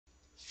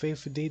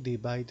50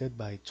 divided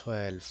by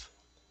 12.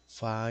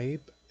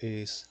 5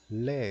 is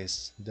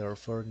less,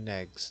 therefore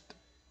next.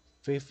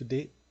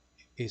 50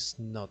 is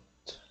not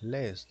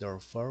less,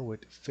 therefore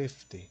with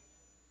 50.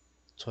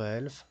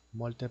 12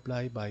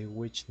 multiplied by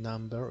which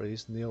number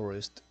is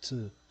nearest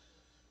to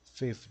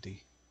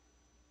 50,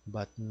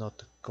 but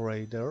not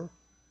greater.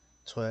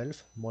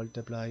 12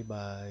 multiplied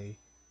by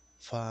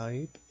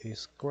 5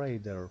 is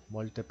greater,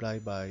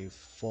 multiplied by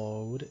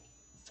 4,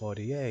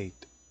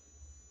 48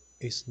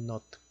 is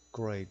not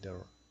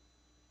greater.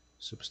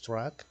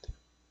 Subtract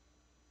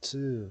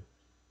 2.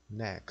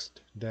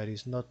 Next, there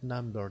is not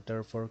number,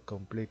 therefore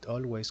complete,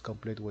 always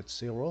complete with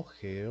 0,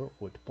 here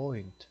with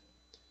point.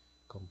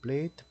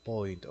 Complete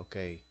point,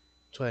 okay.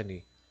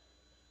 20.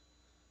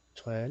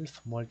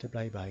 12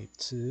 multiplied by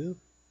 2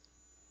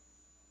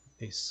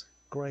 is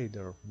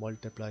greater,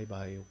 multiplied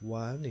by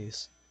 1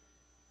 is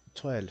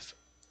 12,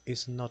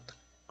 is not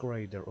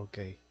greater,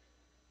 okay.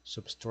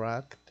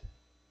 Subtract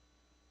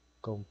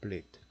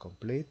complete,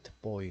 complete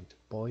point,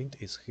 point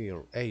is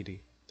here,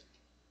 80.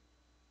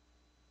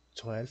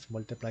 12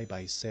 multiplied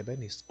by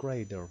 7 is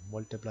greater,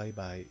 multiplied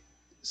by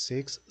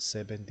 6,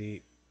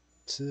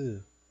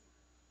 72.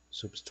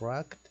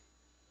 Subtract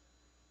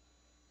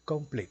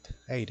complete,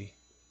 80.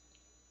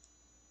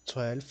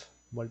 12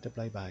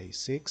 multiplied by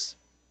 6,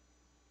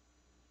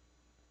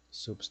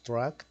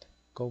 subtract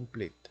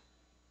complete,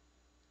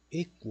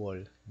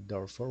 equal,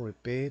 therefore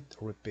repeat,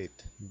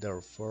 repeat,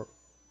 therefore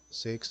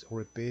 6,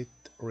 repeat,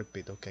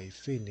 repeat, okay,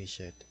 finish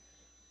it.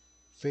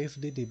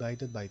 50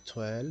 divided by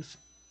 12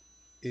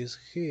 is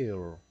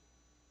here,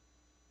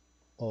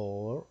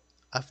 or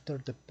after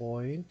the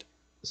point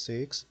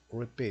 6,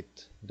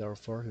 repeat,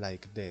 therefore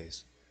like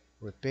this,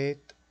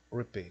 repeat,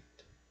 repeat.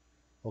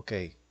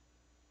 Okay,